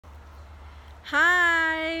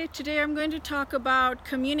Hi, today I'm going to talk about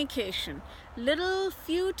communication.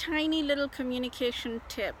 Few tiny little communication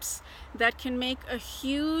tips that can make a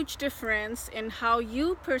huge difference in how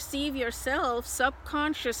you perceive yourself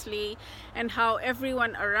subconsciously and how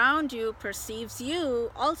everyone around you perceives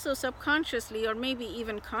you also subconsciously or maybe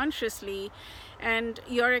even consciously. And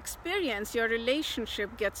your experience, your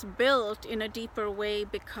relationship gets built in a deeper way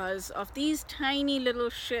because of these tiny little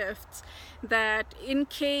shifts that, in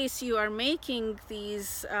case you are making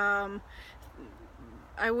these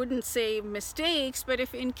I wouldn't say mistakes, but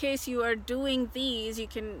if in case you are doing these, you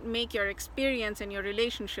can make your experience and your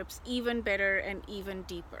relationships even better and even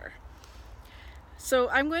deeper. So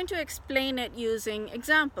I'm going to explain it using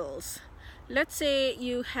examples. Let's say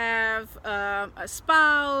you have a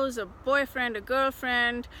spouse, a boyfriend, a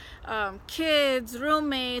girlfriend, kids,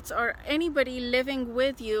 roommates, or anybody living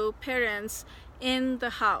with you, parents, in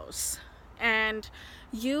the house. And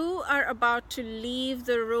you are about to leave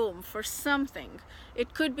the room for something.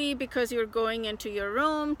 It could be because you're going into your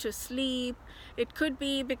room to sleep. It could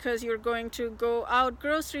be because you're going to go out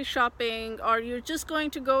grocery shopping, or you're just going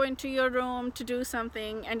to go into your room to do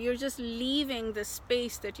something, and you're just leaving the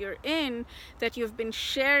space that you're in, that you've been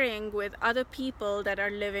sharing with other people that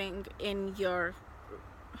are living in your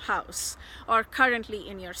house or currently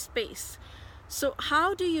in your space. So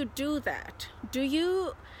how do you do that? Do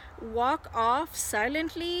you walk off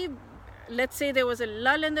silently? Let's say there was a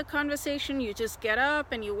lull in the conversation, you just get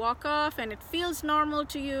up and you walk off and it feels normal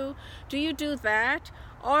to you. Do you do that?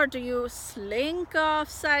 Or do you slink off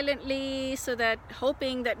silently, so that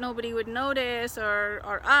hoping that nobody would notice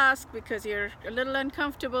or ask because you're a little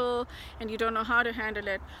uncomfortable and you don't know how to handle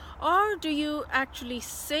it? Or do you actually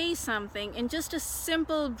say something in just a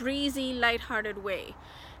simple, breezy, lighthearted way?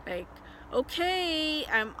 Like, okay,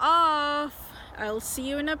 I'm off, I'll see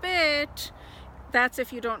you in a bit. That's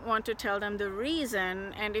if you don't want to tell them the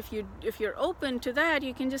reason. And if you're open to that,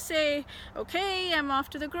 you can just say, okay, I'm off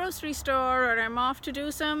to the grocery store, or I'm off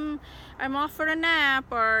for a nap,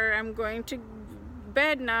 or I'm going to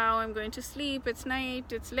bed now, I'm going to sleep, it's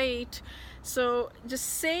night, it's late. So just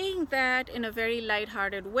saying that in a very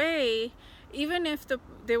lighthearted way, even if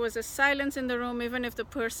there was a silence in the room, even if the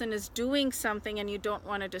person is doing something and you don't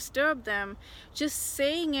want to disturb them, just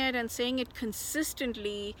saying it and saying it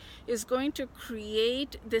consistently is going to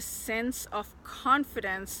create this sense of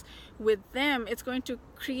confidence with them. It's going to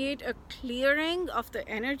create a clearing of the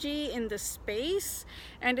energy in the space,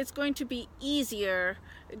 and it's going to be easier.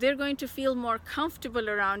 They're going to feel more comfortable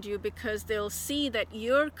around you because they'll see that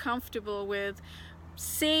you're comfortable with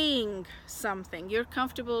saying something. You're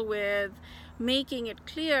comfortable with making it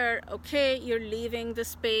clear, okay, you're leaving the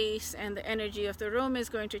space and the energy of the room is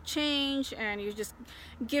going to change, and you're just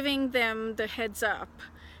giving them the heads up.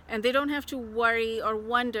 And they don't have to worry or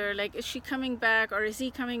wonder, like, is she coming back or is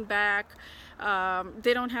he coming back?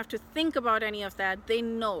 They don't have to think about any of that. They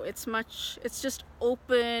know it's just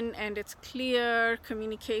open, and it's clear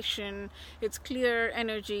communication, it's clear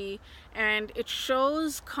energy, and it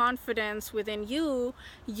shows confidence within you.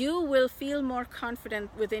 You will feel more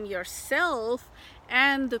confident within yourself,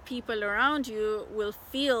 and the people around you will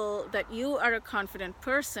feel that you are a confident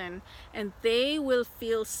person, and they will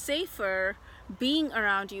feel safer being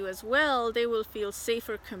around you as well. They will feel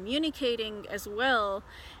safer communicating as well,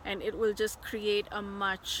 and it will just create a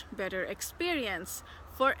much better experience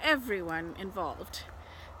for everyone involved.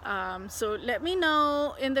 So let me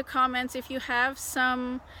know in the comments if you have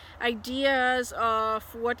some ideas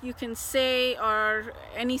of what you can say, or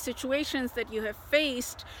any situations that you have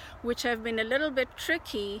faced which have been a little bit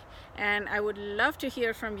tricky, and I would love to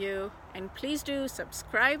hear from you. And please do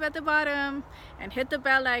subscribe at the bottom and hit the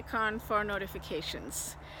bell icon for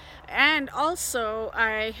notifications. And also,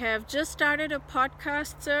 I have just started a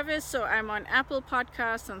podcast service, so I'm on Apple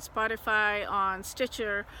Podcasts, on Spotify, on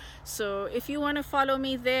Stitcher. So if you want to follow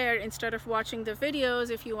me there instead of watching the videos,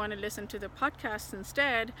 if you want to listen to the podcasts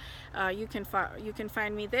instead, you can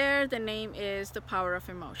find me there. The name is The Power of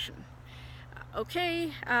Emotion.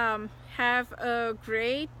 Okay, have a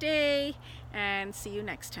great day and see you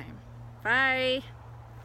next time. Bye.